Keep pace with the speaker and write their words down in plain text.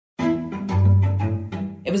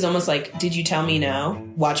it was almost like, did you tell me no?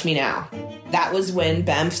 Watch me now. That was when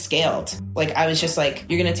BEMF scaled. Like, I was just like,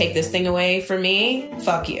 you're going to take this thing away from me?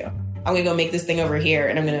 Fuck you. I'm going to go make this thing over here,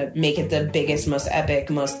 and I'm going to make it the biggest, most epic,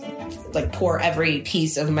 most like pour every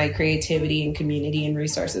piece of my creativity and community and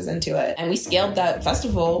resources into it. And we scaled that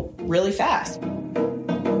festival really fast.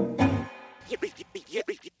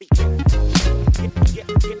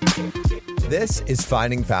 This is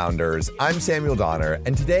Finding Founders. I'm Samuel Donner,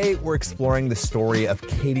 and today we're exploring the story of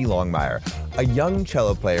Katie Longmire, a young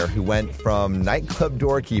cello player who went from nightclub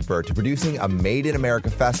doorkeeper to producing a Made in America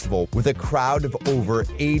festival with a crowd of over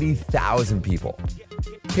 80,000 people.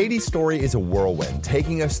 Katie's story is a whirlwind,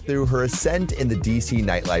 taking us through her ascent in the DC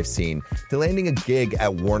nightlife scene, to landing a gig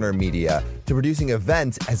at Warner Media, to producing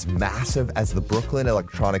events as massive as the Brooklyn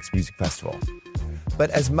Electronics Music Festival. But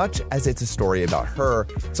as much as it's a story about her,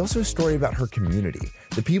 it's also a story about her community,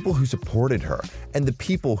 the people who supported her, and the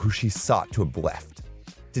people who she sought to uplift.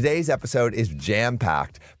 Today's episode is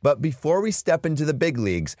jam-packed, but before we step into the big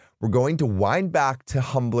leagues, we're going to wind back to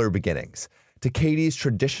humbler beginnings, to Katie's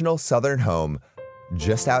traditional Southern home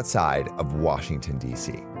just outside of Washington,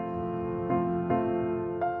 D.C.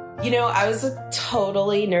 You know, I was a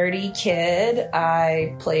totally nerdy kid.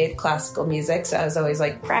 I played classical music, so I was always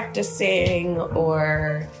like practicing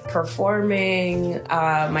or performing.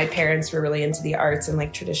 My parents were really into the arts and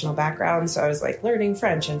like traditional backgrounds, so I was like learning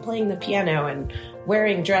French and playing the piano and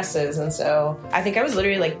wearing dresses. And so I think I was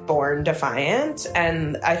literally like born defiant.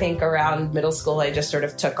 And I think around middle school, I just sort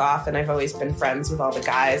of took off, and I've always been friends with all the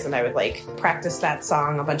guys, and I would like practice that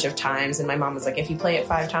song a bunch of times. And my mom was like, if you play it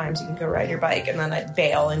 5 times, you can go ride your bike. And then I'd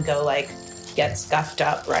bail and go like get scuffed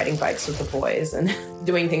up riding bikes with the boys and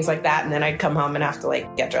doing things like that. And then I'd come home and have to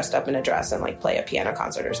like get dressed up in a dress and like play a piano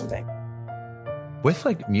concert or something. With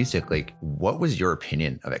like music, like what was your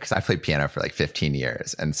opinion of it? Because I played piano for like 15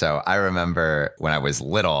 years. And so I remember when I was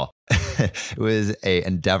little, it was a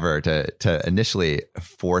endeavor to initially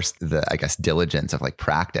force the, I guess, diligence of like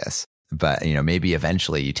practice. But, you know, maybe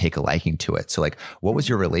eventually you take a liking to it. So like, what was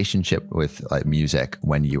your relationship with like music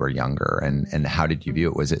when you were younger, and how did you view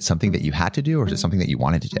it? Was it something that you had to do, or was it something that you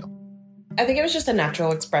wanted to do? I think it was just a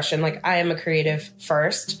natural expression. Like, I am a creative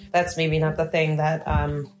first. That's maybe not the thing that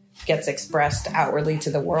gets expressed outwardly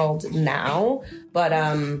to the world now. But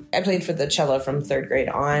I played for the cello from 3rd grade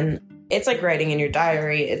on. It's like writing in your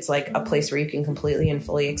diary. It's like a place where you can completely and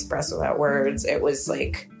fully express without words. It was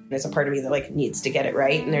like, there's a part of me that like needs to get it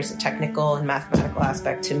right. And there's a technical and mathematical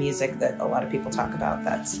aspect to music that a lot of people talk about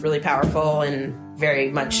that's really powerful and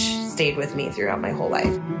very much stayed with me throughout my whole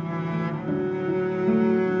life.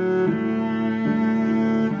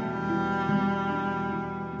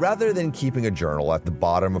 Rather than keeping a journal at the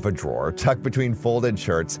bottom of a drawer tucked between folded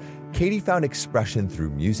shirts, Katie found expression through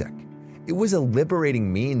music. It was a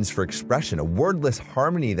liberating means for expression, a wordless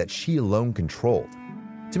harmony that she alone controlled.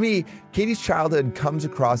 To me, Katie's childhood comes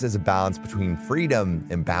across as a balance between freedom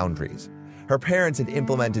and boundaries. Her parents had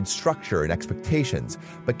implemented structure and expectations,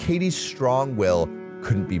 but Katie's strong will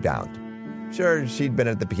couldn't be bound. Sure, she'd been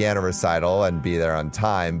at the piano recital and be there on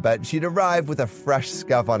time, but she'd arrive with a fresh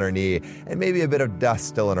scuff on her knee and maybe a bit of dust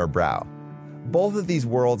still on her brow. Both of these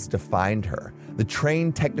worlds defined her, the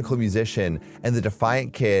trained technical musician and the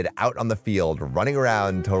defiant kid out on the field running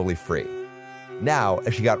around totally free. Now,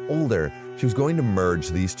 as she got older, she was going to merge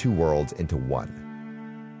these two worlds into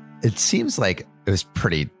one. It seems like it was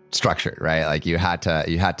pretty structured, right? Like you had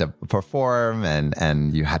to perform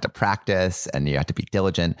and you had to practice and you had to be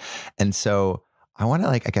diligent. And so I want to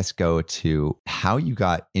like, I guess, go to how you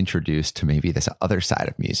got introduced to maybe this other side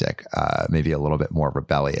of music, maybe a little bit more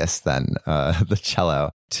rebellious than the cello,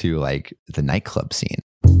 to like the nightclub scene.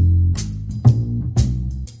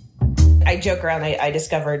 I joke around, I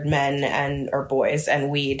discovered men or boys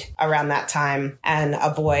and weed around that time. And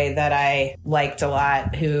a boy that I liked a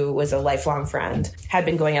lot, who was a lifelong friend, had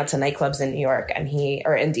been going out to nightclubs in New York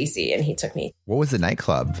or in DC, and he took me. What was the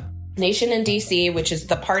nightclub? Nation in DC, which is,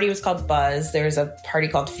 the party was called Buzz. There's a party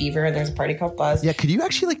called Fever, and there's a party called Buzz. Yeah, could you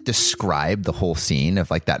actually like describe the whole scene of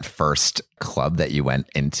like that first club that you went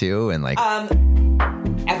into and like...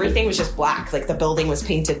 Everything was just black. Like the building was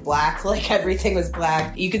painted black. Like everything was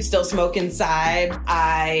black. You could still smoke inside.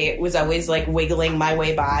 I was always like wiggling my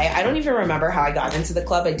way by. I don't even remember how I got into the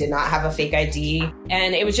club. I did not have a fake ID.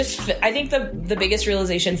 And it was just, I think the biggest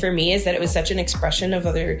realization for me is that it was such an expression of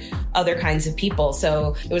other kinds of people.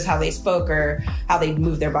 So it was how they spoke or how they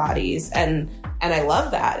moved their bodies. And I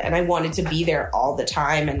love that. And I wanted to be there all the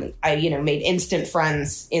time. And I, made instant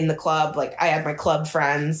friends in the club. Like I had my club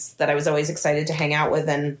friends that I was always excited to hang out with.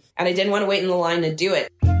 And I didn't want to wait in the line to do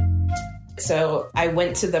it. So I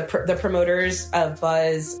went to the promoters of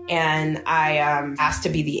Buzz, and I asked to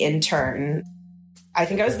be the intern. I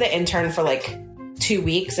think I was the intern for like 2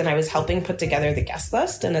 weeks, and I was helping put together the guest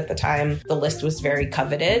list. And at the time, the list was very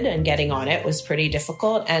coveted, and getting on it was pretty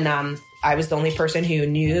difficult. And I was the only person who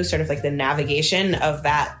knew sort of like the navigation of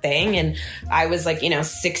that thing. And I was like,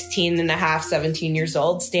 16 and a half, 17 years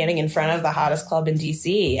old, standing in front of the hottest club in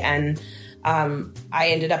DC. And I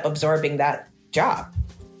ended up absorbing that job.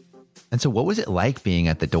 And so what was it like being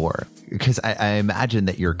at the door? Because I imagine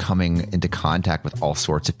that you're coming into contact with all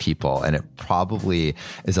sorts of people, and it probably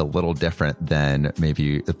is a little different than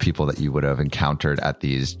maybe the people that you would have encountered at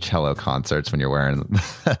these cello concerts when you're wearing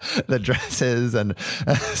the dresses. And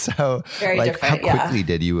so very like, how different, quickly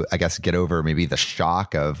did you, I guess, get over maybe the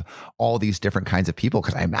shock of all these different kinds of people?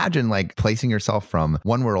 Because I imagine like placing yourself from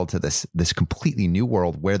one world to this completely new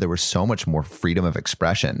world where there was so much more freedom of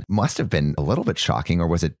expression must have been a little bit shocking, or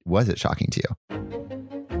was it shocking to you?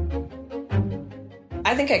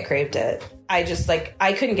 I think I craved it. I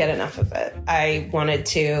couldn't get enough of it. I wanted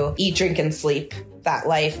to eat, drink, and sleep that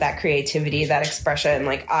life, that creativity, that expression.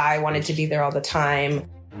 Like, I wanted to be there all the time.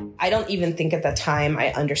 I don't even think at the time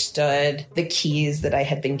I understood the keys that I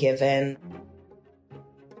had been given.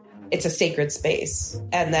 It's a sacred space,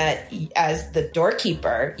 and that as the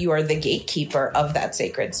doorkeeper, you are the gatekeeper of that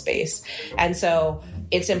sacred space. And so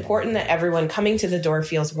it's important that everyone coming to the door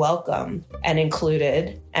feels welcome and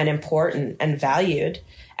included and important and valued.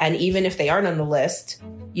 And even if they aren't on the list,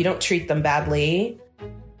 you don't treat them badly.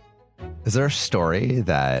 Is there a story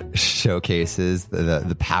that showcases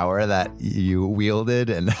the power that you wielded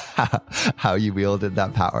and how you wielded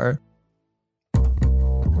that power?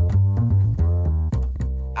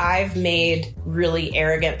 I've made really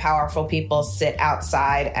arrogant, powerful people sit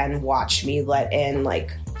outside and watch me let in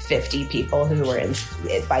like 50 people who were,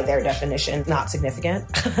 by their definition, not significant,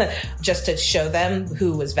 just to show them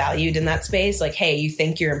who was valued in that space. Like, hey, you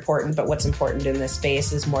think you're important, but what's important in this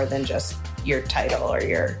space is more than just your title or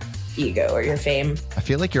your ego or your fame. I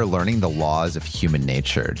feel like you're learning the laws of human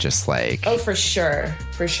nature, just like... Oh, for sure.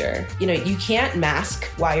 For sure. You can't mask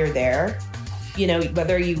why you're there.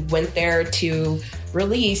 Whether you went there to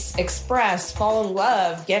release, express, fall in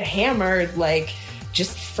love, get hammered, like,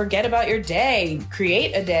 just forget about your day,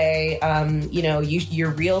 create a day.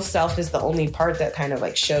 Your real self is the only part that kind of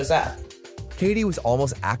like shows up. Katie was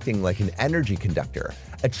almost acting like an energy conductor,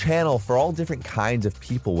 a channel for all different kinds of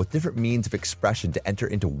people with different means of expression to enter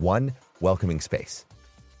into one welcoming space.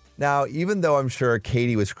 Now, even though I'm sure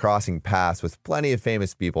Katie was crossing paths with plenty of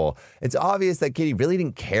famous people, it's obvious that Katie really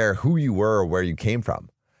didn't care who you were or where you came from.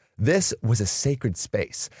 This was a sacred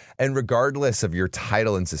space, and regardless of your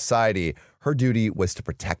title in society, her duty was to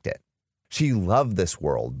protect it. She loved this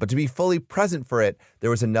world, but to be fully present for it,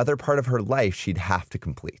 there was another part of her life she'd have to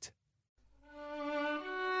complete.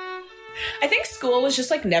 I think school was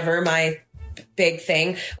just like never my big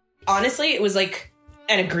thing. Honestly, it was like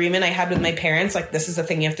an agreement I had with my parents. Like, this is the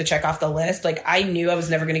thing you have to check off the list. Like, I knew I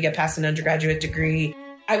was never going to get past an undergraduate degree.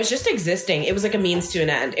 I was just existing. It was like a means to an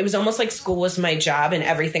end. It was almost like school was my job and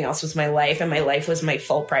everything else was my life, and my life was my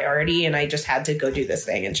full priority, and I just had to go do this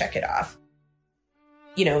thing and check it off.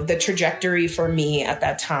 The trajectory for me at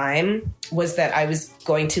that time was that I was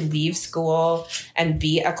going to leave school and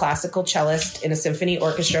be a classical cellist in a symphony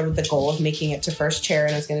orchestra with the goal of making it to first chair,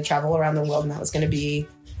 and I was going to travel around the world, and that was going to be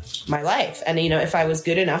my life. And, if I was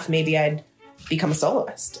good enough, maybe I'd become a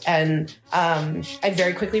soloist. And I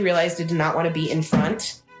very quickly realized I did not want to be in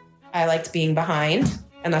front. I liked being behind,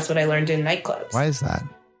 and that's what I learned in nightclubs. Why is that?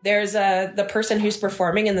 There's the person who's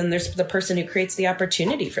performing, and then there's the person who creates the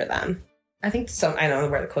opportunity for them. I think I don't know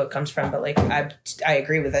where the quote comes from, but like I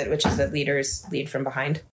agree with it, which is that leaders lead from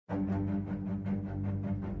behind.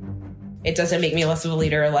 It doesn't make me less of a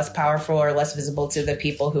leader or less powerful or less visible to the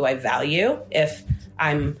people who I value if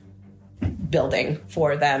I'm building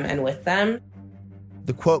for them and with them.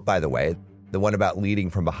 The quote, by the way, the one about leading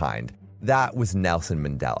from behind, that was Nelson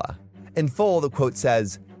Mandela. In full, the quote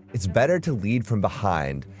says, "It's better to lead from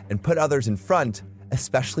behind and put others in front,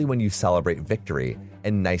 especially when you celebrate victory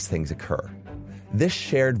and nice things occur." This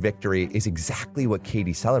shared victory is exactly what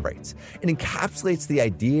Katie celebrates and encapsulates the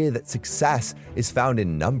idea that success is found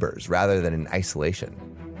in numbers rather than in isolation.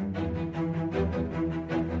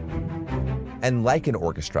 And like an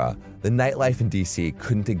orchestra, the nightlife in DC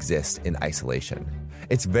couldn't exist in isolation.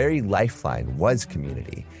 Its very lifeline was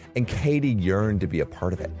community, and Katie yearned to be a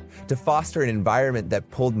part of it, to foster an environment that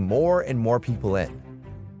pulled more and more people in.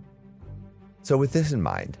 So with this in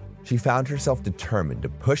mind, she found herself determined to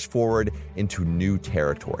push forward into new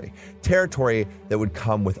territory that would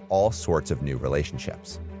come with all sorts of new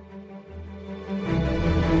relationships.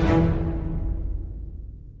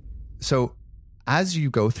 So as you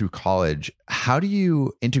go through college, how do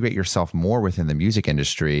you integrate yourself more within the music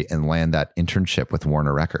industry and land that internship with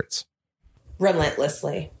Warner Records?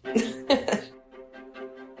 Relentlessly.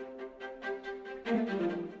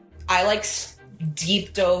 I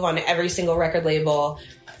deep dove on every single record label,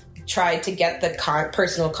 tried to get the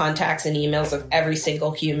personal contacts and emails of every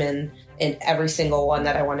single human in every single one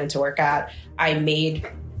that I wanted to work at. I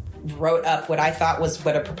wrote up what I thought was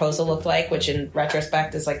what a proposal looked like, which in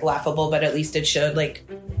retrospect is laughable, but at least it showed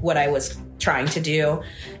what I was trying to do.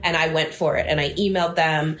 And I went for it, and I emailed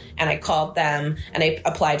them, and I called them, and I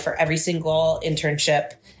applied for every single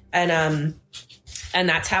internship. And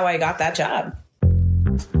that's how I got that job.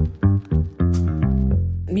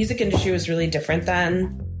 The music industry was really different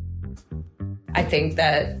then. I think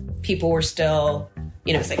that people were still,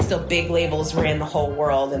 still big labels ran the whole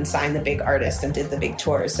world and signed the big artists and did the big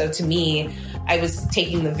tours. So to me, I was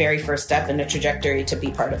taking the very first step in a trajectory to be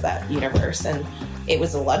part of that universe. And it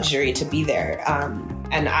was a luxury to be there.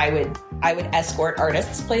 And I would escort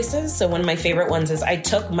artists places. So one of my favorite ones is I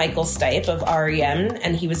took Michael Stipe of REM,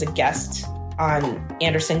 and he was a guest on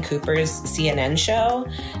Anderson Cooper's CNN show,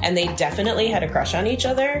 and they definitely had a crush on each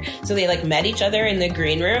other. So they met each other in the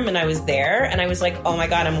green room, and I was there, and I was like, oh my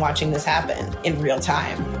God, I'm watching this happen in real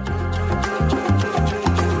time.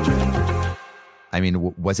 I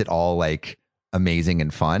mean, was it all amazing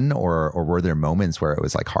and fun, or were there moments where it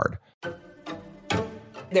was hard?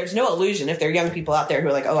 There's no illusion if there are young people out there who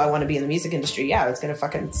are like, oh, I want to be in the music industry. Yeah, it's going to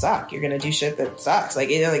fucking suck. You're going to do shit that sucks.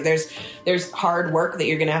 There's hard work that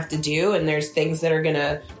you're going to have to do. And there's things that are going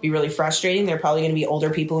to be really frustrating. There are probably going to be older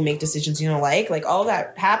people who make decisions you don't like. All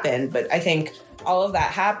that happened. But I think all of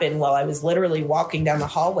that happened while I was literally walking down the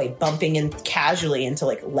hallway, bumping in casually into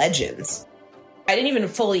legends. I didn't even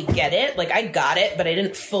fully get it. I got it, but I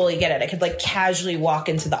didn't fully get it. I could casually walk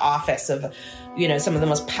into the office of, some of the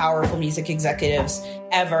most powerful music executives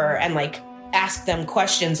ever and ask them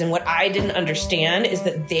questions. And what I didn't understand is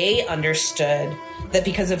that they understood that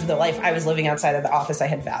because of the life I was living outside of the office, I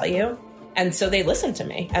had value. And so they listened to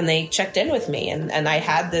me and they checked in with me. And I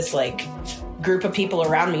had this group of people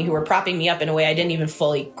around me who were propping me up in a way I didn't even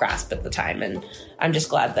fully grasp at the time. And I'm just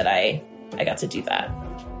glad that I got to do that.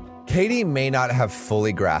 Katie may not have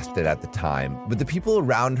fully grasped it at the time, but the people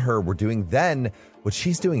around her were doing then what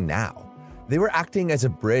she's doing now. They were acting as a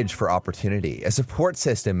bridge for opportunity, a support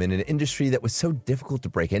system in an industry that was so difficult to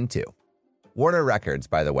break into. Warner Records,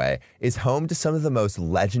 by the way, is home to some of the most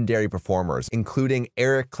legendary performers, including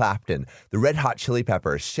Eric Clapton, the Red Hot Chili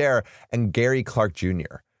Peppers, Cher, and Gary Clark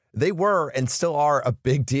Jr. They were and still are a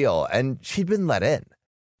big deal, and she'd been let in.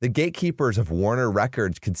 The gatekeepers of Warner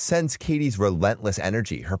Records could sense Katie's relentless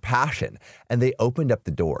energy, her passion, and they opened up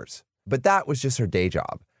the doors. But that was just her day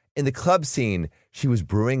job. In the club scene, she was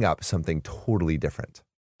brewing up something totally different.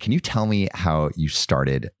 Can you tell me how you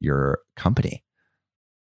started your company?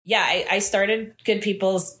 Yeah, I started Good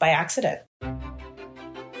People's by accident.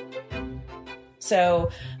 So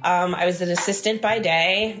I was an assistant by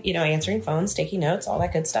day, answering phones, taking notes, all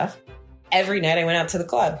that good stuff. Every night I went out to the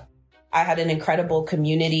club. I had an incredible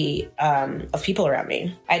community of people around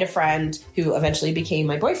me. I had a friend who eventually became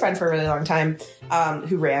my boyfriend for a really long time,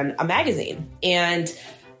 who ran a magazine and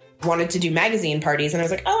wanted to do magazine parties. And I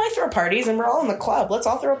was like, oh, I throw parties and we're all in the club. Let's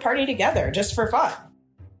all throw a party together just for fun.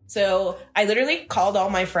 So I literally called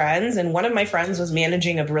all my friends, and one of my friends was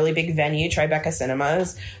managing a really big venue, Tribeca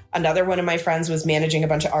Cinemas. Another one of my friends was managing a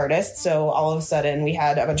bunch of artists. So all of a sudden we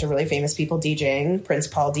had a bunch of really famous people DJing. Prince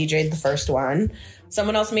Paul DJ'd the first one.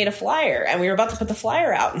 Someone else made a flyer, and we were about to put the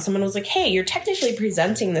flyer out, and someone was like, hey, you're technically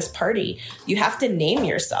presenting this party. You have to name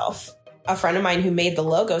yourself. A friend of mine who made the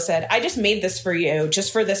logo said, I just made this for you,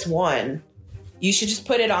 just for this one. You should just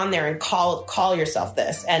put it on there and call yourself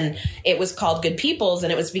this. And it was called Good People's.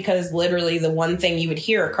 And it was because literally the one thing you would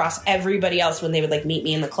hear across everybody else when they would meet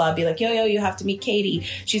me in the club, be like, yo, you have to meet Katie.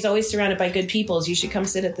 She's always surrounded by good peoples. You should come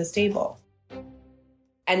sit at this table.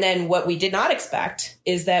 And then what we did not expect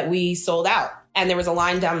is that we sold out. And there was a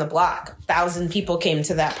line down the block. 1,000 people came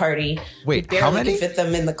to that party. Wait, we barely how many? could fit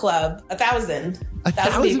them in the club. 1,000.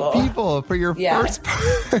 1,000 people for your first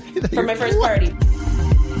party. For my first party.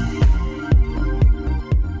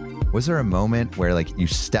 Was there a moment where you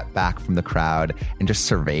stepped back from the crowd and just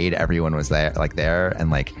surveyed everyone was there, and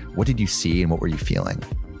what did you see and what were you feeling?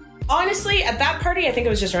 Honestly, at that party, I think I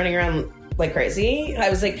was just running around like crazy. I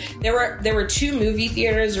was there were 2 movie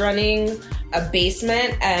theaters running, a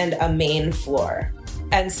basement and a main floor.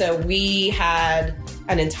 And so we had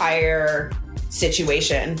an entire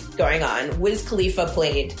situation going on. Wiz Khalifa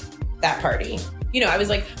played that party. I was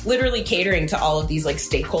literally catering to all of these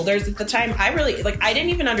stakeholders at the time. I didn't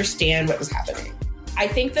even understand what was happening. I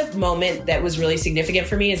think the moment that was really significant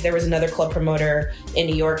for me is there was another club promoter in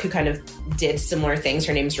New York who kind of did similar things.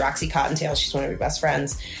 Her name's Roxy Cottontail. She's one of my best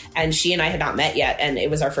friends. And she and I had not met yet. And it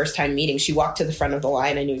was our first time meeting. She walked to the front of the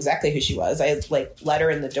line. I knew exactly who she was. I let her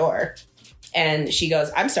in the door. And she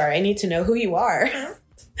goes, "I'm sorry, I need to know who you are."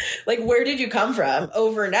 Like, where did you come from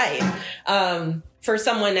overnight? For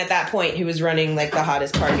someone at that point who was running like the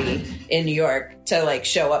hottest party in New York to like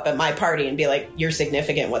show up at my party and be like, "You're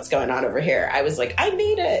significant. What's going on over here?" I was like, I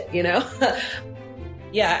made it, you know?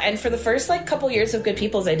 Yeah. And for the first like couple years of Good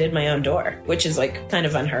People's, I did my own door, which is like kind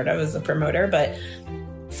of unheard of as a promoter. But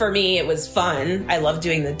for me, it was fun. I love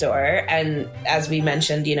doing the door. And as we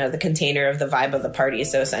mentioned, you know, the container of the vibe of the party is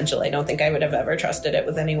so essential. I don't think I would have ever trusted it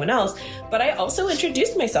with anyone else. But I also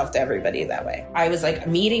introduced myself to everybody that way. I was like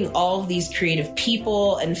meeting all of these creative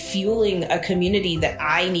people and fueling a community that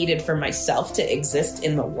I needed for myself to exist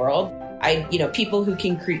in the world. People who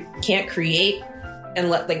can't create and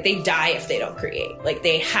they die if they don't create. Like,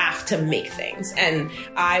 they have to make things. And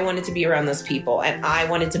I wanted to be around those people, and I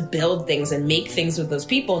wanted to build things and make things with those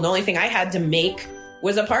people. And the only thing I had to make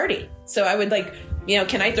was a party. So I would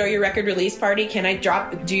can I throw your record release party? Can I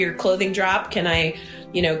do your clothing drop? Can I,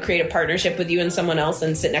 create a partnership with you and someone else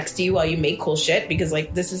and sit next to you while you make cool shit? Because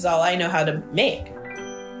this is all I know how to make.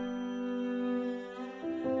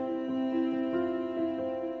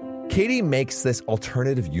 Katie makes this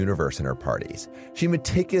alternative universe in her parties. She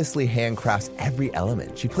meticulously handcrafts every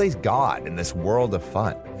element. She plays God in this world of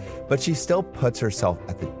fun. But she still puts herself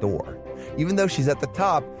at the door. Even though she's at the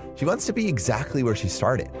top, she wants to be exactly where she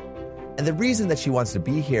started. And the reason that she wants to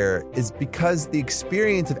be here is because the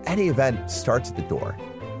experience of any event starts at the door.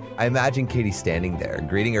 I imagine Katie standing there,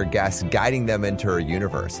 greeting her guests, guiding them into her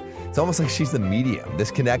universe. It's almost like she's the medium,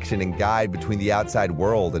 this connection and guide between the outside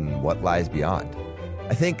world and what lies beyond.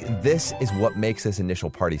 I think this is what makes this initial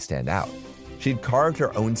party stand out. She'd carved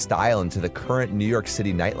her own style into the current New York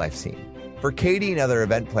City nightlife scene. For Katie and other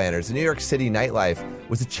event planners, the New York City nightlife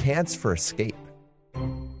was a chance for escape.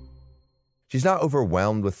 She's not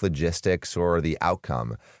overwhelmed with logistics or the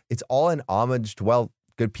outcome. It's all an homage to,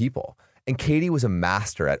 good people. And Katie was a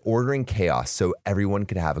master at ordering chaos so everyone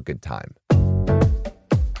could have a good time.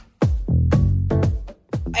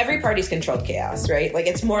 Every party's controlled chaos, right?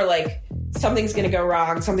 It's more like something's going to go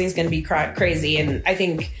wrong, something's going to be crazy. And I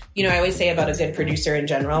think, I always say about a good producer in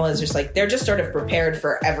general is just they're just sort of prepared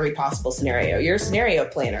for every possible scenario. You're a scenario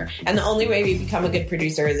planner. And the only way you become a good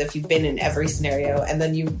producer is if you've been in every scenario and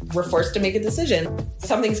then you were forced to make a decision.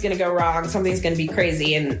 Something's going to go wrong, something's going to be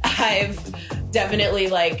crazy. And I've definitely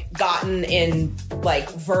gotten in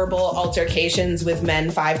verbal altercations with men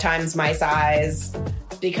 5 times my size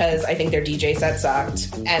because I think their DJ set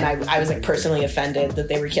sucked. And I was personally offended that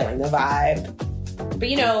they were killing the vibe. But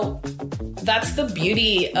that's the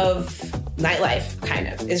beauty of nightlife, kind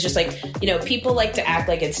of. It's just people like to act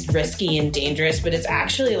like it's risky and dangerous, but it's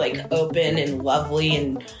actually open and lovely,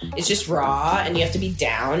 and it's just raw, and you have to be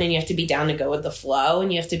down, and you have to be down to go with the flow,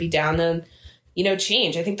 and you have to be down to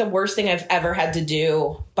change. I think the worst thing I've ever had to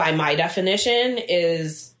do, by my definition,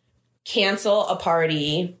 is cancel a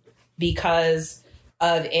party because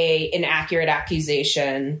of an inaccurate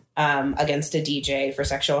accusation against a DJ for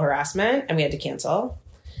sexual harassment, and we had to cancel.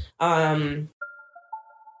 I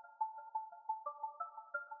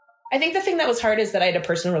think the thing that was hard is that I had a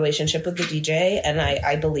personal relationship with the DJ, and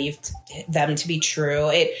I believed them to be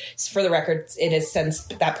true. For the record, it is since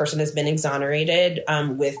that person has been exonerated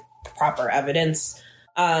with proper evidence.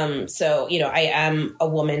 I am a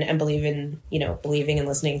woman and believing and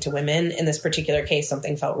listening to women. In this particular case,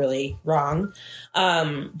 something felt really wrong.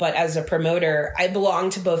 But as a promoter, I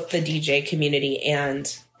belong to both the DJ community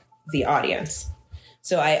and the audience.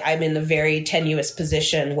 So I'm in the very tenuous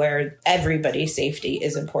position where everybody's safety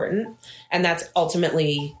is important. And that's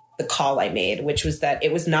ultimately the call I made, which was that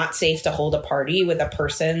it was not safe to hold a party with a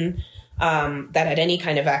person that had any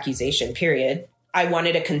kind of accusation, period. I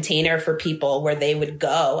wanted a container for people where they would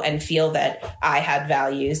go and feel that I had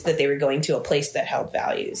values, that they were going to a place that held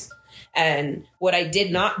values. And what I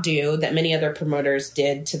did not do that many other promoters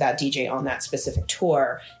did to that DJ on that specific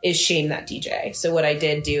tour is shame that DJ. So what I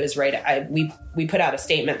did do is we put out a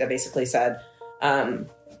statement that basically said,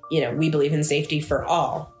 we believe in safety for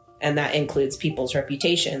all. And that includes people's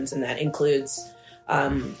reputations, and that includes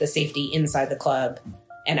the safety inside the club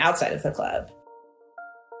and outside of the club.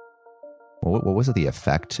 What was the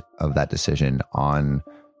effect of that decision on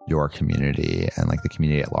your community and the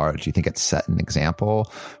community at large? Do you think it set an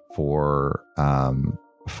example for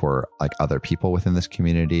other people within this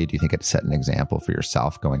community? Do you think it set an example for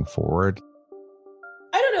yourself going forward?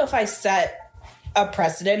 I don't know if I set a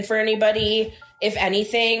precedent for anybody If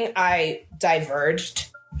anything, I diverged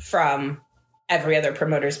from every other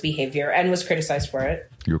promoter's behavior and was criticized for it.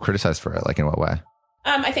 You were criticized for it? Like in what way?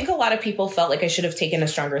 I think a lot of people felt like I should have taken a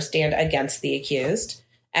stronger stand against the accused,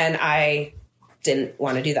 and I didn't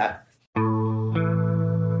want to do that.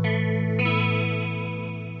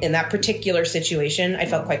 In that particular situation, I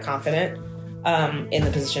felt quite confident in the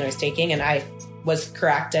position I was taking, and I was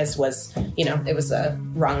correct, as was, it was a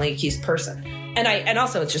wrongly accused person. And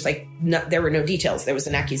also it's just like, there were no details. There was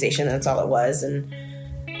an accusation. That's all it was. And,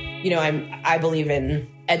 I believe in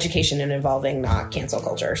education and involving, not cancel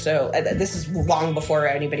culture. So this is long before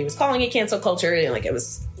anybody was calling it cancel culture. Like it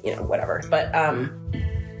was, whatever. But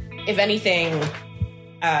if anything,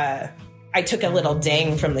 I took a little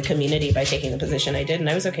ding from the community by taking the position I did, and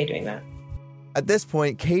I was okay doing that. At this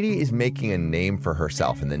point, Katie is making a name for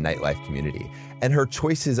herself in the nightlife community, and her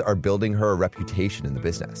choices are building her a reputation in the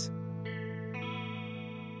business.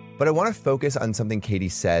 But I want to focus on something Katie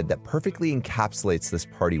said that perfectly encapsulates this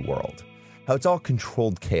party world, how it's all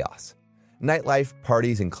controlled chaos. Nightlife,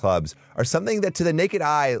 parties, and clubs are something that to the naked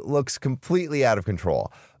eye looks completely out of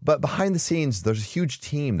control. But behind the scenes, there's a huge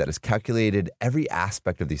team that has calculated every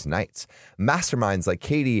aspect of these nights. Masterminds like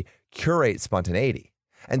Katie curate spontaneity.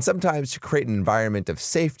 And sometimes to create an environment of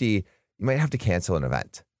safety, you might have to cancel an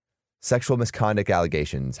event. Sexual misconduct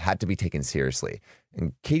allegations had to be taken seriously,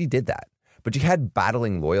 and Katie did that. But she had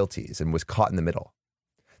battling loyalties and was caught in the middle.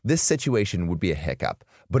 This situation would be a hiccup,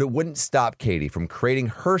 but it wouldn't stop Katie from creating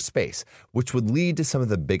her space, which would lead to some of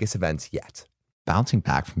the biggest events yet. Bouncing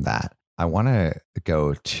back from that, I want to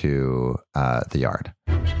go to the Yard.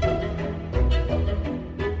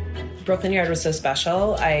 Brooklyn Yard was so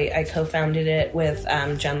special. I co-founded it with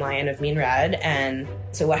Jen Lyon of Mean Red. And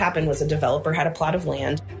so what happened was a developer had a plot of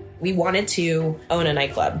land. We wanted to own a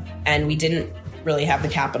nightclub, and we didn't really have the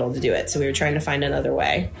capital to do it. So we were trying to find another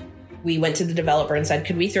way. We went to the developer and said,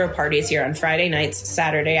 could we throw parties here on Friday nights,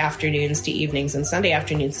 Saturday afternoons to evenings, and Sunday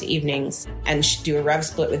afternoons to evenings, and do a rev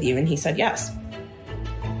split with you? And he said yes.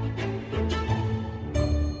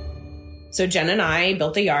 So Jen and I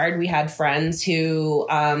built a Yard. We had friends who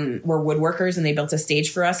were woodworkers, and they built a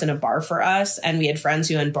stage for us and a bar for us. And we had friends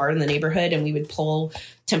who owned bars in the neighborhood, and we would pull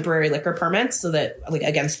temporary liquor permits so that, like,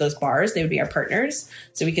 against those bars, they would be our partners.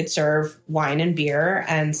 So we could serve wine and beer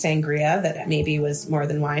and sangria that maybe was more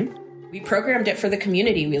than wine. We programmed it for the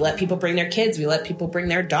community. We let people bring their kids. We let people bring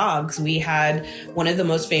their dogs. We had one of the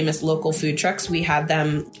most famous local food trucks. We had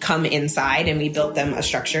them come inside, and we built them a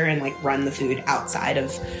structure and run the food outside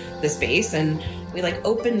of the space. And we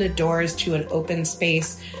opened the doors to an open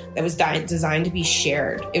space that was designed to be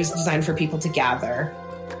shared. It was designed for people to gather.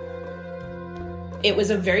 It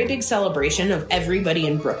was a very big celebration of everybody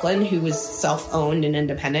in Brooklyn who was self-owned and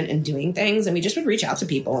independent and doing things. And we just would reach out to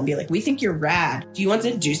people and be like, we think you're rad. Do you want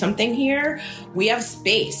to do something here? We have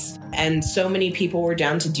space. And so many people were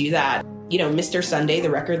down to do that. Mr. Sunday,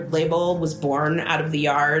 the record label, was born out of the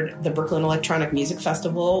Yard. The Brooklyn Electronic Music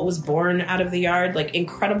Festival was born out of the Yard.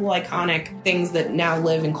 Incredible, iconic things that now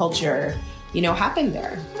live in culture, happened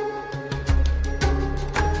there.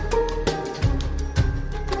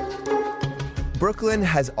 Brooklyn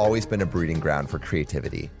has always been a breeding ground for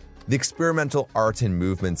creativity. The experimental art and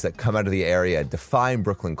movements that come out of the area define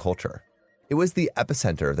Brooklyn culture. It was the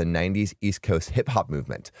epicenter of the 90s East Coast hip-hop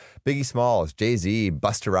movement. Biggie Smalls, Jay-Z,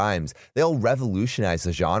 Busta Rhymes, they all revolutionized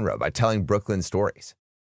the genre by telling Brooklyn stories.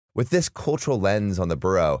 With this cultural lens on the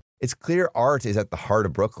borough, it's clear art is at the heart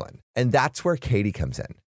of Brooklyn, and that's where Katie comes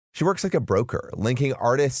in. She works like a broker, linking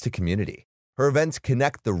artists to community. Her events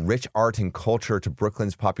connect the rich art and culture to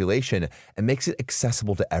Brooklyn's population and makes it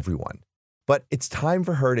accessible to everyone. But it's time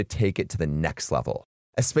for her to take it to the next level,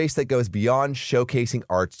 a space that goes beyond showcasing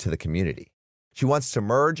art to the community. She wants to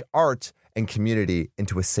merge art and community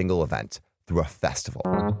into a single event through a festival.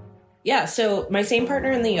 Yeah, so my same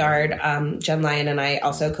partner in the Yard, Jen Lyon, and I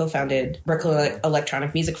also co-founded Brooklyn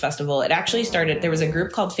Electronic Music Festival. It actually started, there was a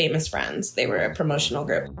group called Famous Friends. They were a promotional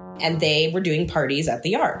group, and they were doing parties at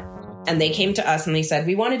the Yard. And they came to us and they said,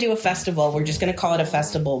 we want to do a festival. We're just going to call it a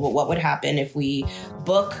festival. But what would happen if we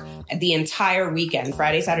book the entire weekend,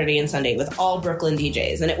 Friday, Saturday, and Sunday, with all Brooklyn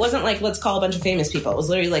DJs? And it wasn't like, let's call a bunch of famous people. It was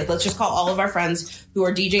literally like, let's just call all of our friends who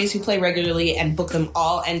are DJs who play regularly and book them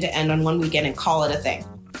all end to end on one weekend and call it a thing.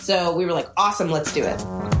 So we were like, awesome, let's do it.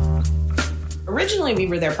 Originally, we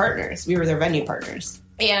were their partners. We were their venue partners.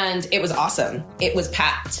 And it was awesome. It was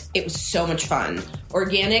packed. It was so much fun.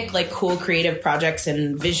 Organic, cool creative projects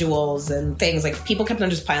and visuals and things. People kept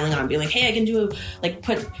on just piling on, being like, hey, I can do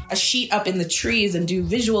put a sheet up in the trees and do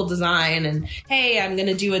visual design. And hey, I'm going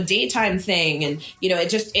to do a daytime thing. And,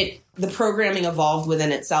 the programming evolved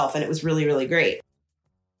within itself. And it was really, really great.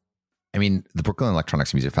 I mean, the Brooklyn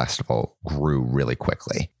Electronics Music Festival grew really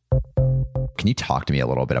quickly. Can you talk to me a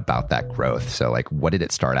little bit about that growth? So like, what did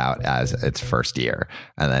it start out as its first year?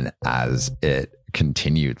 And then as it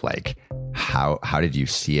continued, like how did you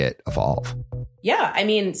see it evolve? Yeah, I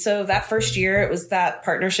mean, so that first year, it was that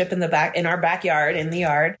partnership in our backyard, in the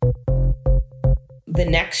yard. The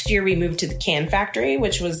next year, we moved to the Can Factory,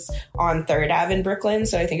 which was on 3rd Ave in Brooklyn.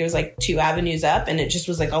 So I think it was like 2 avenues up, and it just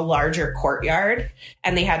was like a larger courtyard.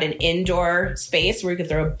 And they had an indoor space where we could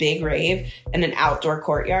throw a big rave and an outdoor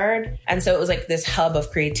courtyard. And so it was like this hub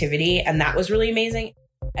of creativity. And that was really amazing.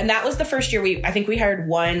 And that was the first year I think we hired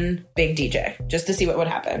one big DJ just to see what would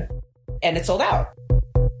happen. And it sold out.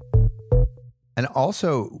 And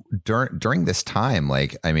also during this time,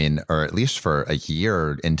 like, I mean, or at least for a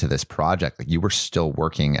year into this project, like you were still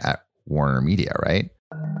working at Warner Media, right?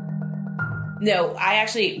 No,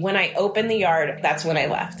 when I opened the yard, that's when I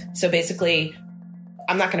left. So basically,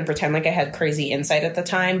 I'm not going to pretend like I had crazy insight at the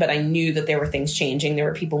time, but I knew that there were things changing. There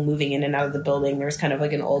were people moving in and out of the building. There was kind of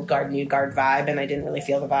like an old guard, new guard vibe, and I didn't really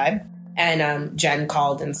feel the vibe. And Jen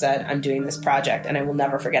called and said, I'm doing this project. And I will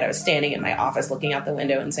never forget, I was standing in my office looking out the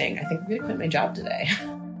window and saying, I think I'm going to quit my job today.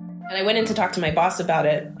 And I went in to talk to my boss about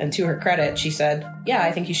it. And to her credit, she said, yeah,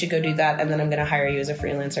 I think you should go do that. And then I'm going to hire you as a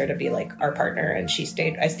freelancer to be like our partner. And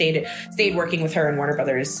I stayed working with her and Warner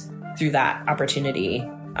Brothers through that opportunity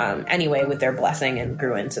anyway, with their blessing, and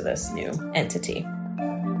grew into this new entity.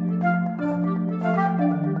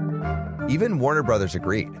 Even Warner Brothers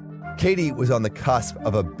agreed. Katie was on the cusp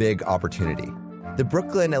of a big opportunity. The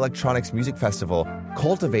Brooklyn Electronics Music Festival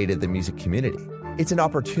cultivated the music community. It's an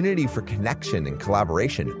opportunity for connection and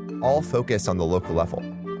collaboration, all focused on the local level.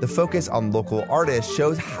 The focus on local artists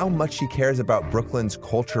shows how much she cares about Brooklyn's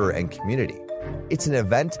culture and community. It's an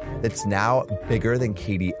event that's now bigger than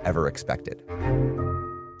Katie ever expected.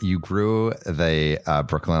 You grew the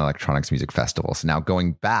Brooklyn Electronics Music Festival. So now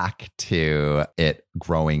going back to it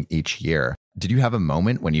growing each year, did you have a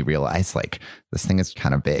moment when you realized like this thing is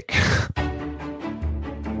kind of big?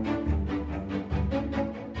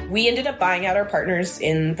 We ended up buying out our partners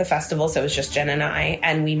in the festival. So it was just Jen and I,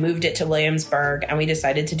 and we moved it to Williamsburg, and we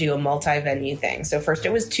decided to do a multi-venue thing. So first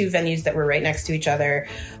it was 2 venues that were right next to each other.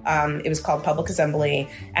 It was called Public Assembly,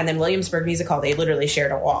 and then Williamsburg Music Hall, they literally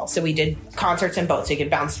shared a wall. So we did concerts in both, so you could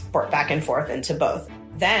bounce back and forth into both.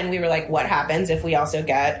 Then we were like, what happens if we also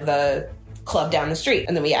get the club down the street?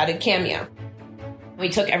 And then we added Cameo. We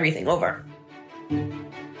took everything over.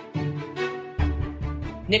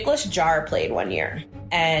 Nicholas Jar played one year,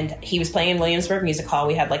 and he was playing in Williamsburg Music Hall.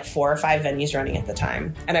 We had like 4 or 5 venues running at the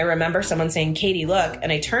time. And I remember someone saying, Katie, look.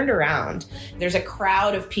 And I turned around. There's a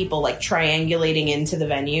crowd of people like triangulating into the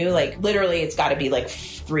venue. Like literally it's got to be like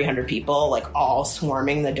 300 people, like all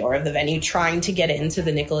swarming the door of the venue, trying to get into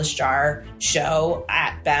the Nicholas Jar show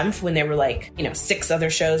at Banff when there were like, 6 other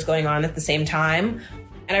shows going on at the same time.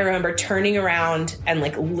 And I remember turning around and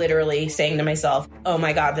like literally saying to myself, oh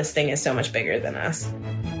my God, this thing is so much bigger than us.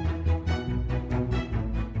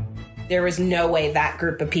 There was no way that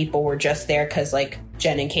group of people were just there because like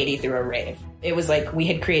Jen and Katie threw a rave. It was like we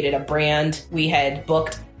had created a brand, we had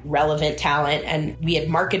booked relevant talent, and we had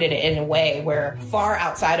marketed it in a way where far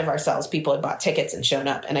outside of ourselves, people had bought tickets and shown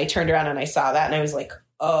up. And I turned around and I saw that and I was like,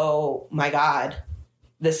 oh my God,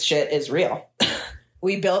 this shit is real.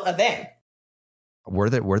 We built a thing. Were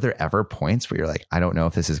there ever points where you're like, I don't know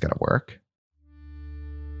if this is going to work?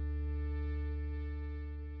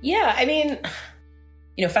 Yeah, I mean,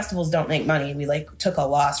 festivals don't make money. We like took a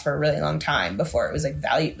loss for a really long time before it was like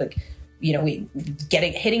value. Like,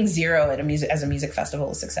 hitting zero as a music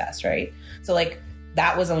festival is success, right? So like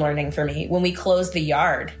that was a learning for me. When we closed the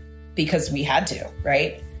yard because we had to,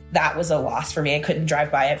 right? That was a loss for me. I couldn't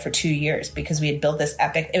drive by it for 2 years because we had built this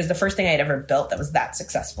epic. It was the first thing I had ever built that was that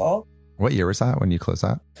successful. What year was that when you closed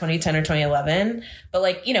that? 2010 or 2011. But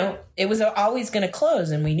like, it was always going to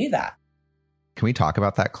close, and we knew that. Can we talk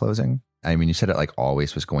about that closing? I mean, you said it like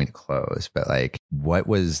always was going to close, but like, what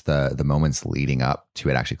was the moments leading up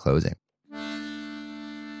to it actually closing?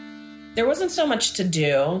 There wasn't so much to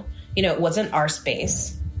do. It wasn't our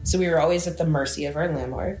space. So we were always at the mercy of our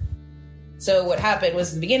landlord. So what happened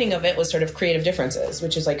was the beginning of it was sort of creative differences,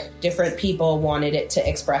 which is like different people wanted it to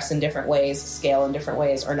express in different ways, scale in different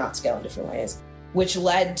ways, or not scale in different ways, which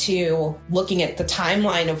led to looking at the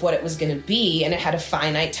timeline of what it was going to be. And it had a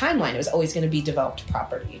finite timeline. It was always going to be developed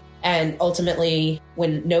property. And ultimately,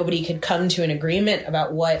 when nobody could come to an agreement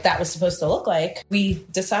about what that was supposed to look like, we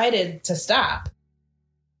decided to stop.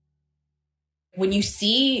 When you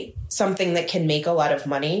see something that can make a lot of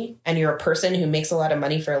money and you're a person who makes a lot of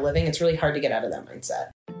money for a living, it's really hard to get out of that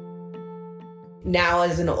mindset. Now,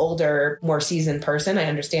 as an older, more seasoned person, I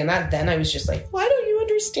understand that. Then I was just like, why don't you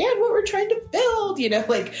understand what we're trying to build? You know,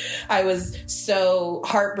 like I was so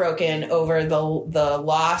heartbroken over the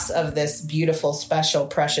loss of this beautiful, special,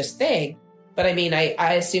 precious thing. But I mean,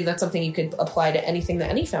 I assume that's something you could apply to anything that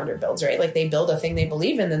any founder builds, right? Like they build a thing they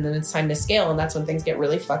believe in, and then it's time to scale. And that's when things get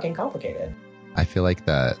really fucking complicated. I feel like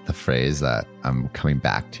the phrase that I'm coming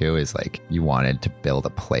back to is like, you wanted to build a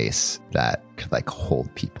place that could like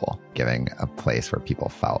hold people, giving a place where people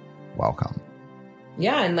felt welcome.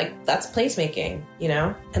 Yeah. And like, that's placemaking, you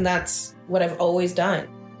know, and that's what I've always done.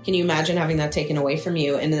 Can you imagine having that taken away from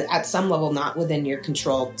you and at some level not within your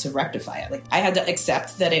control to rectify it? Like I had to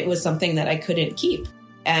accept that it was something that I couldn't keep,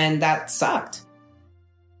 and that sucked.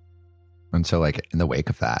 And so like in the wake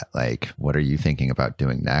of that, like what are you thinking about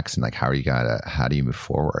doing next? And like how do you move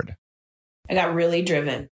forward? I got really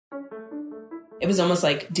driven. It was almost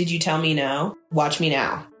like, did you tell me no? Watch me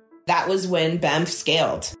now. That was when BEMF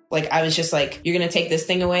scaled. Like I was just like, you're going to take this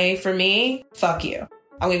thing away from me? Fuck you.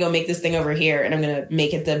 I'm going to go make this thing over here, and I'm going to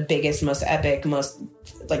make it the biggest, most epic, most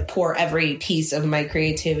like pour every piece of my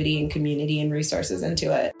creativity and community and resources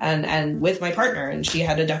into it. And with my partner, and she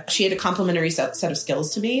had a complementary set of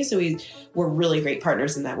skills to me. So we were really great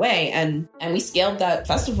partners in that way. And we scaled that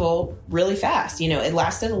festival really fast. You know, it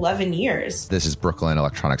lasted 11 years. This is Brooklyn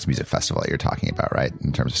Electronics Music Festival that you're talking about, right?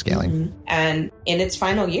 In terms of scaling. Mm-hmm. And in its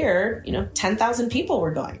final year, you know, 10,000 people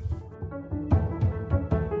were going.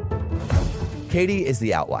 Katie is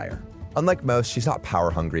the outlier. Unlike most, she's not power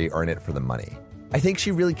hungry or in it for the money. I think she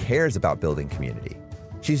really cares about building community.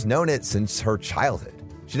 She's known it since her childhood.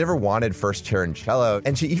 She never wanted first chair in cello,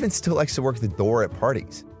 and she even still likes to work the door at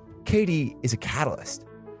parties. Katie is a catalyst.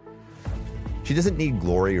 She doesn't need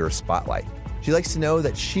glory or spotlight. She likes to know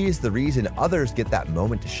that she is the reason others get that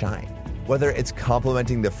moment to shine. Whether it's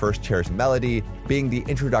complimenting the first chair's melody, being the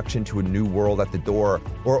introduction to a new world at the door,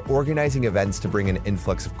 or organizing events to bring an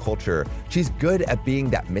influx of culture, she's good at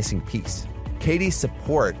being that missing piece. Katie's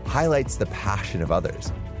support highlights the passion of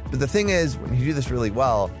others. But the thing is, when you do this really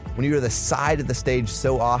well, when you're the side of the stage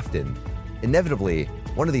so often, inevitably,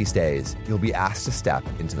 one of these days, you'll be asked to step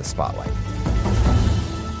into the spotlight.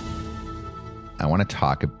 I want to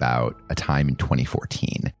talk about a time in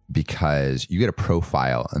 2014 because you get a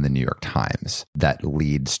profile in the New York Times that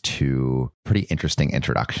leads to a pretty interesting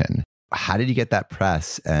introduction. How did you get that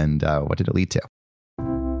press, and what did it lead to?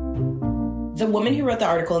 The woman who wrote the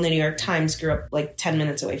article in the New York Times grew up like 10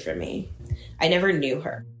 minutes away from me. I never knew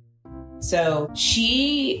her. So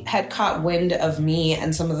she had caught wind of me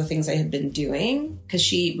and some of the things I had been doing because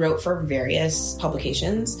she wrote for various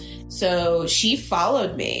publications. So she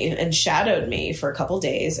followed me and shadowed me for a couple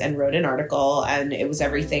days and wrote an article. And it was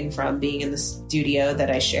everything from being in the studio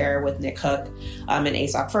that I share with Nick Hook, and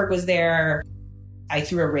Aesop Ferg was there. I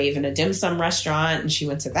threw a rave in a dim sum restaurant and she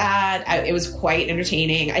went to that. It was quite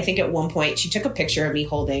entertaining. I think at one point she took a picture of me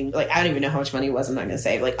holding, like, I don't even know how much money it was, I'm not going to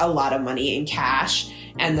say, like a lot of money in cash.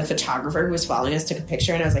 And the photographer who was following us took a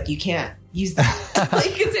picture and I was like, you can't use that.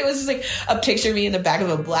 Like, 'cause it was just like a picture of me in the back of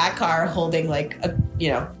a black car holding like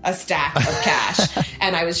a stack of cash.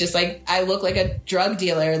 And I was just like, I look like a drug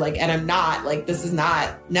dealer, like, and I'm not, like, this is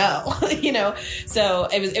not, no, So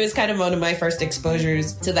it was kind of one of my first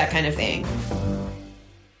exposures to that kind of thing.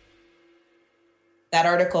 That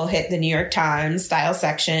article hit the New York Times style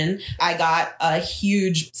section. I got a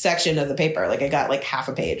huge section of the paper. Like I got like half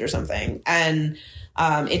a page or something. And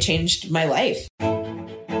it changed my life. And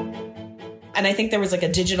I think there was like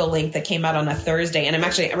a digital link that came out on a Thursday. And I'm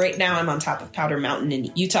actually, right now I'm on top of Powder Mountain in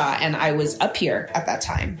Utah. And I was up here at that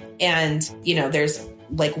time. And, there's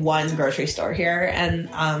like one grocery store here. And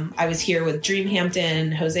I was here with Dream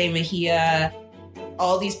Hampton, Jose Mejia,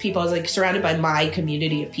 all these people. I was like surrounded by my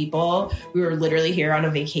community of people. We were literally here on a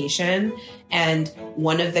vacation. And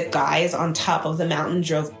one of the guys on top of the mountain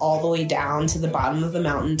drove all the way down to the bottom of the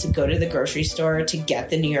mountain to go to the grocery store to get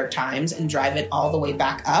the New York Times and drive it all the way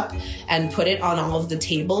back up and put it on all of the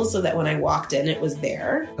tables so that when I walked in, it was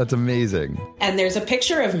there. That's amazing. And there's a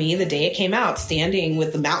picture of me the day it came out, standing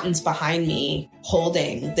with the mountains behind me,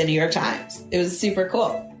 holding the New York Times. It was super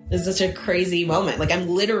cool. It was such a crazy moment. Like I'm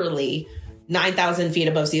literally 9,000 feet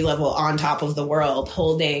above sea level on top of the world,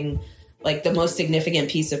 holding like the most significant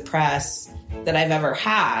piece of press that I've ever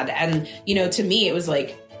had. And, to me, it was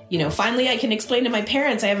like, finally I can explain to my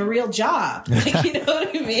parents I have a real job. Like, you know what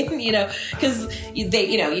I mean? Because you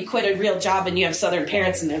quit a real job and you have Southern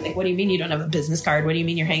parents and they're like, what do you mean you don't have a business card? What do you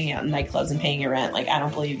mean you're hanging out in nightclubs and paying your rent? Like, I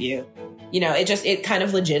don't believe you. It kind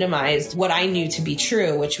of legitimized what I knew to be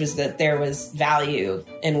true, which was that there was value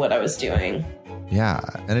in what I was doing. Yeah.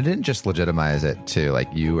 And it didn't just legitimize it to like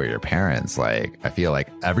you or your parents. Like, I feel like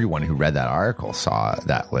everyone who read that article saw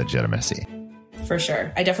that legitimacy. For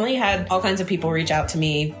sure. I definitely had all kinds of people reach out to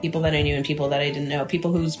me, people that I knew and people that I didn't know,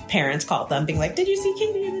 people whose parents called them being like, did you see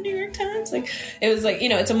Katie in the New York Times? Like, it was like,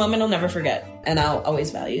 it's a moment I'll never forget. And I'll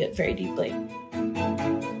always value it very deeply.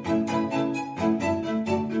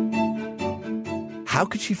 How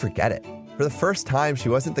could she forget it? For the first time, she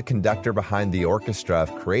wasn't the conductor behind the orchestra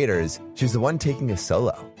of creators. She was the one taking a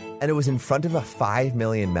solo. And it was in front of a 5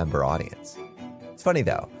 million member audience. It's funny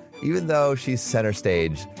though, even though she's center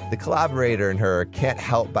stage, the collaborator in her can't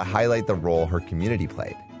help but highlight the role her community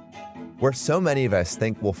played. Where so many of us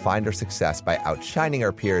think we'll find our success by outshining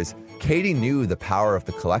our peers, Katie knew the power of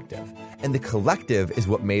the collective. And the collective is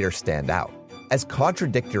what made her stand out. As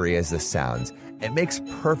contradictory as this sounds, it makes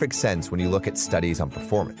perfect sense when you look at studies on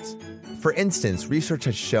performance. For instance, research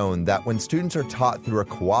has shown that when students are taught through a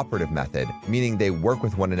cooperative method, meaning they work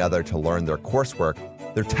with one another to learn their coursework,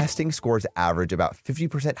 their testing scores average about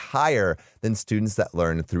 50% higher than students that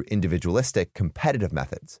learn through individualistic, competitive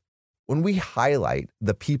methods. When we highlight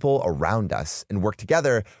the people around us and work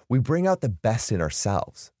together, we bring out the best in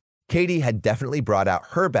ourselves. Katie had definitely brought out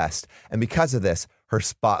her best, and because of this, her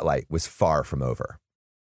spotlight was far from over.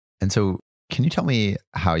 And so, can you tell me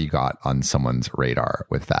how you got on someone's radar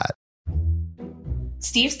with that?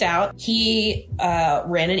 Steve Stout, he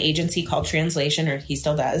ran an agency called Translation, or he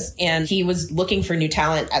still does, and he was looking for new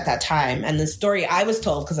talent at that time. And the story I was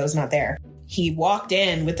told, because I was not there, he walked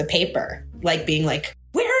in with the paper, like being like,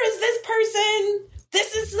 where is this person?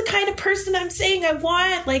 This is the kind of person I'm saying I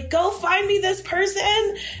want. Like, go find me this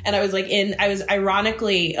person. And I was like,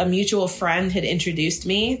 ironically, a mutual friend had introduced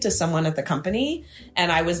me to someone at the company,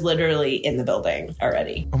 and I was literally in the building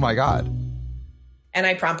already. Oh my God. And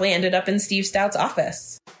I promptly ended up in Steve Stout's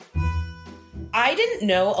office. I didn't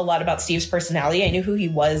know a lot about Steve's personality. I knew who he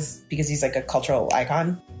was because he's like a cultural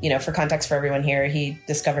icon. For context for everyone here, he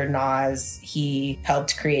discovered Nas. He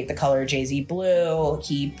helped create the color Jay-Z Blue.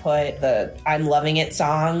 He put the I'm Loving It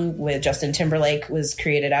song with Justin Timberlake was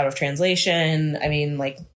created out of Translation. I mean,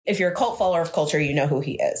 like, if you're a cult follower of culture, you know who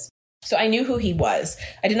he is. So I knew who he was.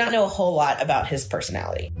 I did not know a whole lot about his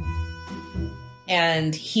personality.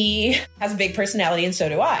 And he has a big personality, and so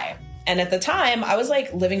do I. And at the time, I was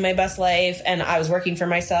like living my best life, and I was working for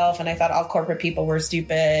myself, and I thought all corporate people were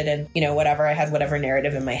stupid and, whatever. I had whatever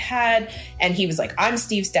narrative in my head. And he was like, I'm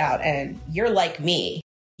Steve Stout, and you're like me.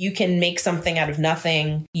 You can make something out of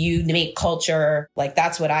nothing. You make culture. Like,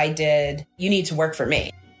 that's what I did. You need to work for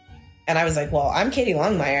me. And I was like, well, I'm Katie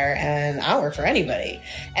Longmire, and I'll work for anybody.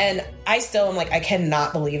 And I still am like, I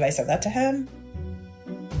cannot believe I said that to him.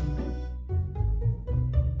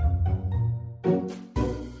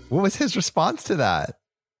 What was his response to that?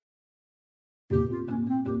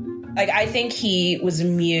 Like, I think he was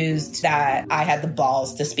amused that I had the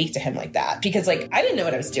balls to speak to him like that, because like, I didn't know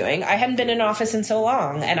what I was doing. I hadn't been in office in so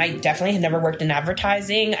long, and I definitely had never worked in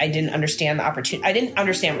advertising. I didn't understand the opportunity. I didn't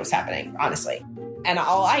understand what was happening, honestly. And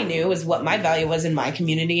all I knew was what my value was in my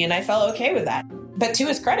community, and I felt okay with that. But to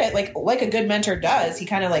his credit, like a good mentor does, he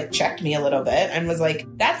kind of like checked me a little bit and was like,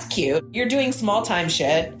 that's cute. You're doing small time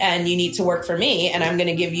shit and you need to work for me. And I'm going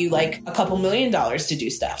to give you like a couple $1 million to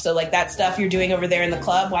do stuff. So like that stuff you're doing over there in the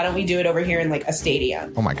club, why don't we do it over here in like a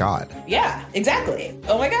stadium? Oh my God. Yeah, exactly.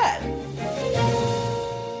 Oh my God.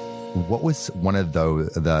 What was one of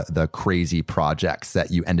the crazy projects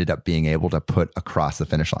that you ended up being able to put across the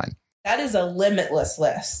finish line? That is a limitless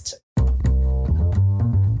list.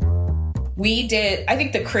 We did, I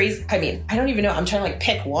think I don't even know. I'm trying to like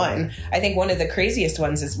pick one. I think one of the craziest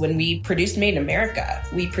ones is when we produced Made in America.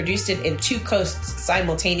 We produced it in 2 coasts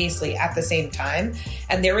simultaneously at the same time.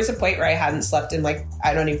 And there was a point where I hadn't slept in like,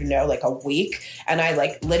 I don't even know, like a week. And I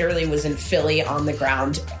like literally was in Philly on the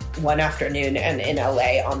ground one afternoon and in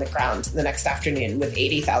LA on the ground the next afternoon with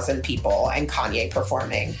 80,000 people and Kanye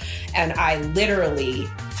performing. And I literally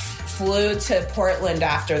flew to Portland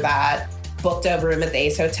after that, booked a room at the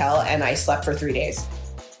Ace Hotel, and I slept for 3 days.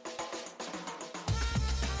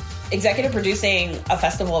 Executive producing a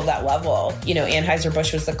festival of that level,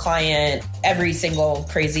 Anheuser-Busch was the client. Every single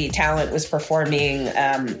crazy talent was performing.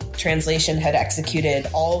 Translation had executed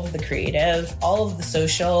all of the creative, all of the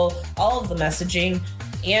social, all of the messaging,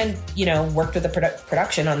 and, worked with the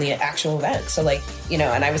production on the actual event. So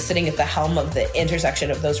and I was sitting at the helm of the intersection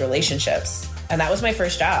of those relationships. And that was my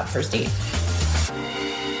first job for Steve.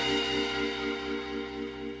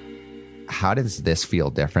 How does this feel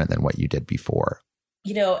different than what you did before?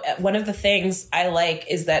 One of the things I like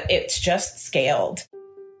is that it's just scaled.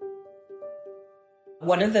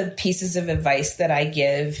 One of the pieces of advice that I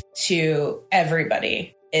give to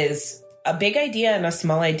everybody is a big idea and a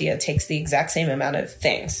small idea takes the exact same amount of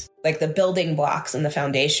things. Like the building blocks and the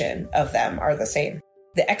foundation of them are the same.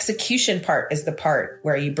 The execution part is the part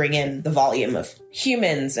where you bring in the volume of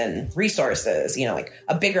humans and resources. You know, like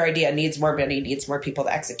a bigger idea needs more money, needs more people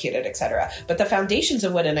to execute it, et cetera. But the foundations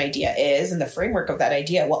of what an idea is and the framework of that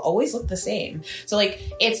idea will always look the same. So like,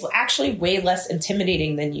 it's actually way less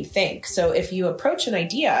intimidating than you think. So if you approach an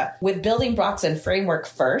idea with building blocks and framework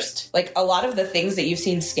first, like a lot of the things that you've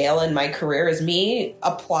seen scale in my career is me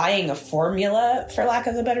applying a formula, for lack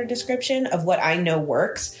of a better description, of what I know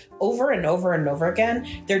works over and over and over again.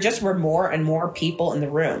 There just were more and more people in the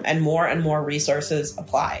room and more resources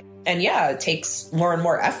applied. And yeah, it takes more and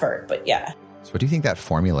more effort, but yeah. So what do you think that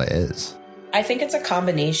formula is? I think it's a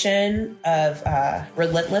combination of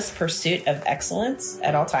relentless pursuit of excellence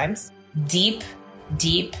at all times, deep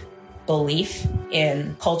belief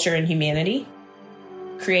in culture and humanity,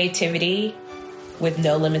 creativity with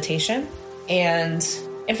no limitation, and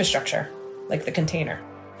infrastructure, like the container.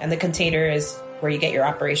 And the container is where you get your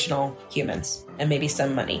operational humans and maybe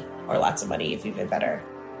some money or lots of money if even better.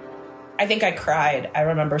 I think I cried. I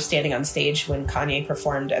remember standing on stage when Kanye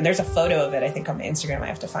performed, and there's a photo of it, I think on my Instagram I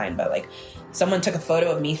have to find, but like someone took a photo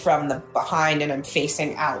of me from the behind and I'm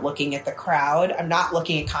facing out looking at the crowd. I'm not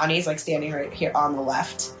looking at Kanye's like standing right here on the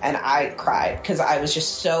left. And I cried because I was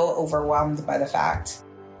just so overwhelmed by the fact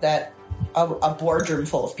that a boardroom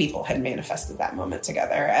full of people had manifested that moment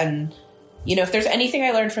together. And, you know, if there's anything I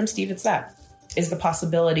learned from Steve, it's that. Is the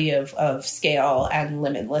possibility of scale and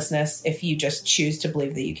limitlessness if you just choose to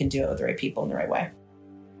believe that you can do it with the right people in the right way.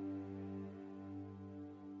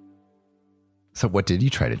 So what did you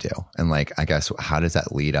try to do? And like, I guess, how does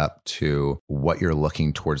that lead up to what you're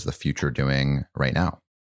looking towards the future doing right now?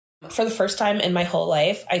 For the first time in my whole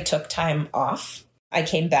life, I took time off. I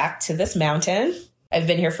came back to this mountain. I've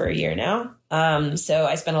been here for a year now. So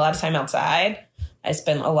I spent a lot of time outside. I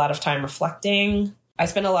spent a lot of time reflecting. I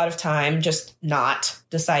spent a lot of time just not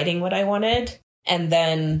deciding what I wanted. And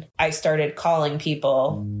then I started calling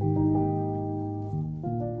people.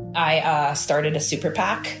 I started a super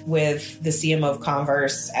PAC with the CMO of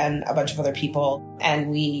Converse and a bunch of other people. And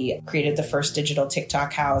we created the first digital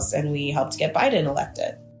TikTok house and we helped get Biden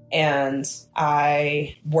elected. And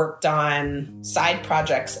I worked on side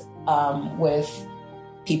projects with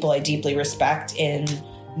people I deeply respect in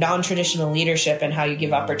non-traditional leadership and how you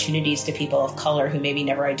give opportunities to people of color who maybe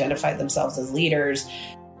never identified themselves as leaders.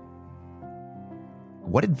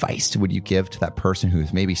 What advice would you give to that person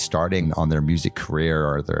who's maybe starting on their music career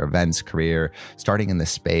or their events career, starting in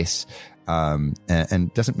this space,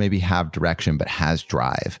 and doesn't maybe have direction but has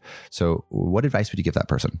drive? So what advice would you give that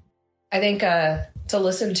person? I think to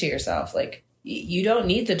listen to yourself. Like, you don't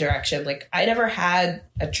need the direction. Like, I never had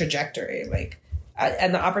a trajectory.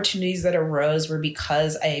 And the opportunities that arose were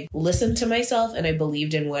because I listened to myself and I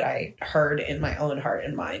believed in what I heard in my own heart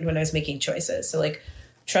and mind when I was making choices. So like,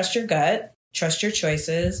 trust your gut, trust your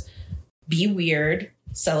choices, be weird,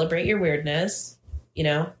 celebrate your weirdness. You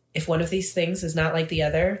know, if one of these things is not like the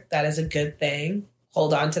other, that is a good thing.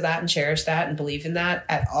 Hold on to that and cherish that and believe in that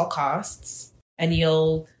at all costs. And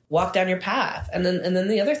you'll walk down your path. And then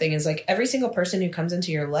the other thing is like, every single person who comes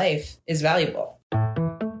into your life is valuable.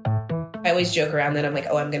 I always joke around that I'm like,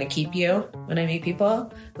 oh, I'm going to keep you when I meet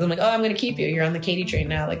people. I'm like, oh, I'm going to keep you. You're on the Katie train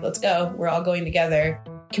now. Like, let's go. We're all going together.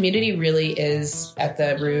 Community really is at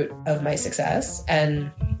the root of my success.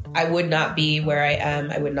 And I would not be where I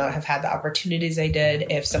am. I would not have had the opportunities I did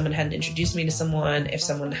if someone hadn't introduced me to someone, if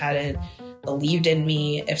someone hadn't believed in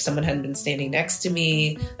me, if someone hadn't been standing next to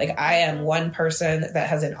me. Like, I am one person that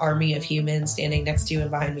has an army of humans standing next to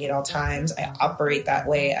and behind me at all times. I operate that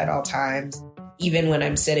way at all times. Even when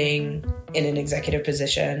I'm sitting in an executive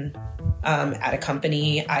position at a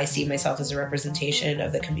company, I see myself as a representation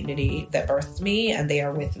of the community that birthed me, and they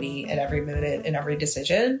are with me at every minute and every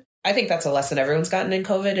decision. I think that's a lesson everyone's gotten in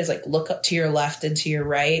COVID is like, look up to your left and to your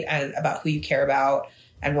right and about who you care about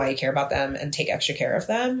and why you care about them and take extra care of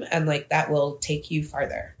them. And like, that will take you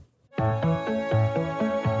farther.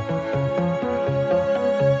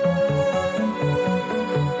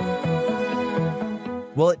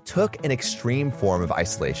 While it took an extreme form of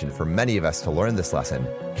isolation for many of us to learn this lesson,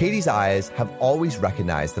 Katie's eyes have always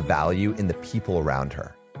recognized the value in the people around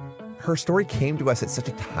her. Her story came to us at such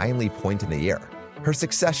a timely point in the year. Her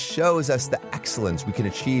success shows us the excellence we can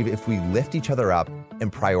achieve if we lift each other up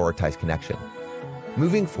and prioritize connection.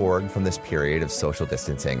 Moving forward from this period of social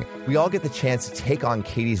distancing, we all get the chance to take on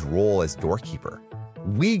Katie's role as doorkeeper.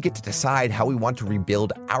 We get to decide how we want to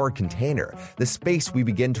rebuild our container, the space we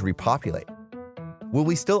begin to repopulate. Will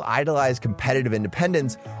we still idolize competitive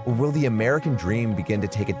independence, or will the American dream begin to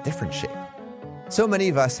take a different shape? So many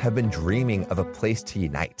of us have been dreaming of a place to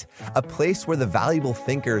unite, a place where the valuable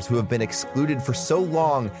thinkers who have been excluded for so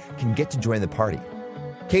long can get to join the party.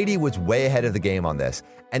 Katie was way ahead of the game on this,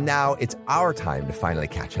 and now it's our time to finally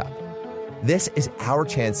catch up. This is our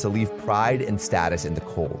chance to leave pride and status in the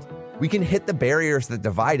cold. We can hit the barriers that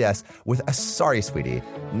divide us with a sorry, sweetie,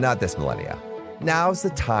 not this millennia. Now's the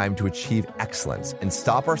time to achieve excellence and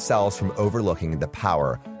stop ourselves from overlooking the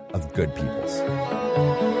power of good peoples.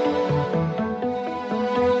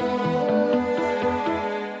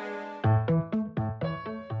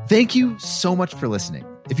 Thank you so much for listening.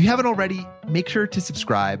 If you haven't already, make sure to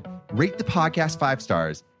subscribe, rate the podcast 5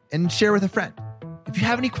 stars, and share with a friend. If you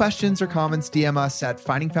have any questions or comments, DM us at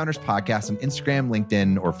Finding Founders Podcast on Instagram,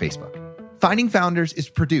 LinkedIn, or Facebook. Finding Founders is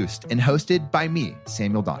produced and hosted by me,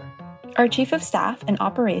 Samuel Donner. Our Chief of Staff and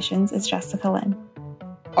Operations is Jessica Lin.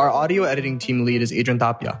 Our audio editing team lead is Adrian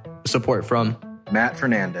Tapia. Support from Matt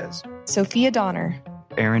Fernandez, Sophia Donner,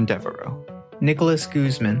 Aaron Devereaux, Nicholas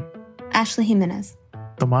Guzman, Ashley Jimenez,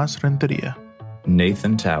 Tomas Renteria,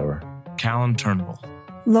 Nathan Tower, Callum Turnbull,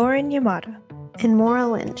 Lauren Yamada, and Maura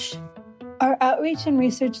Lynch. Our outreach and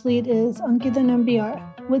research lead is Ankita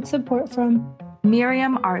Nambiar, with support from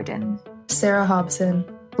Miriam Arden, Sarah Hobson,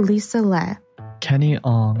 Lisa Le, Kenny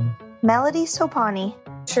Ong, Melody Sopani,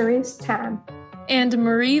 Charisse Tam, and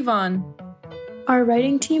Marie Vaughn. Our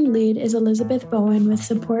writing team lead is Elizabeth Bowen, with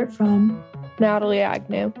support from Natalie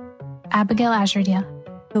Agnew, Abigail Azurdia,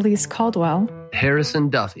 Elise Caldwell, Harrison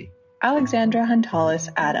Duffy, Alexandra Huntalis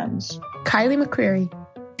Adams, Kylie McCreary,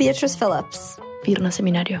 Beatrice Phillips, Virna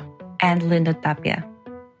Seminario, and Linda Tapia.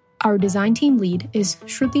 Our design team lead is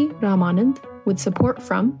Shruti Ramanand, with support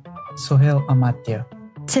from Sohail Amatya,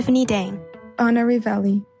 Tiffany Dang, Anna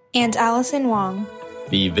Rivelli, and Allison Wong.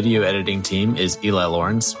 The video editing team is Eli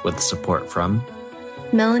Lawrence, with support from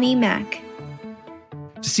Melanie Mack.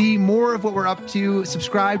 To see more of what we're up to,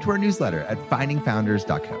 subscribe to our newsletter at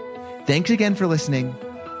findingfounders.co. Thanks again for listening,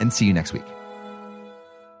 and see you next week.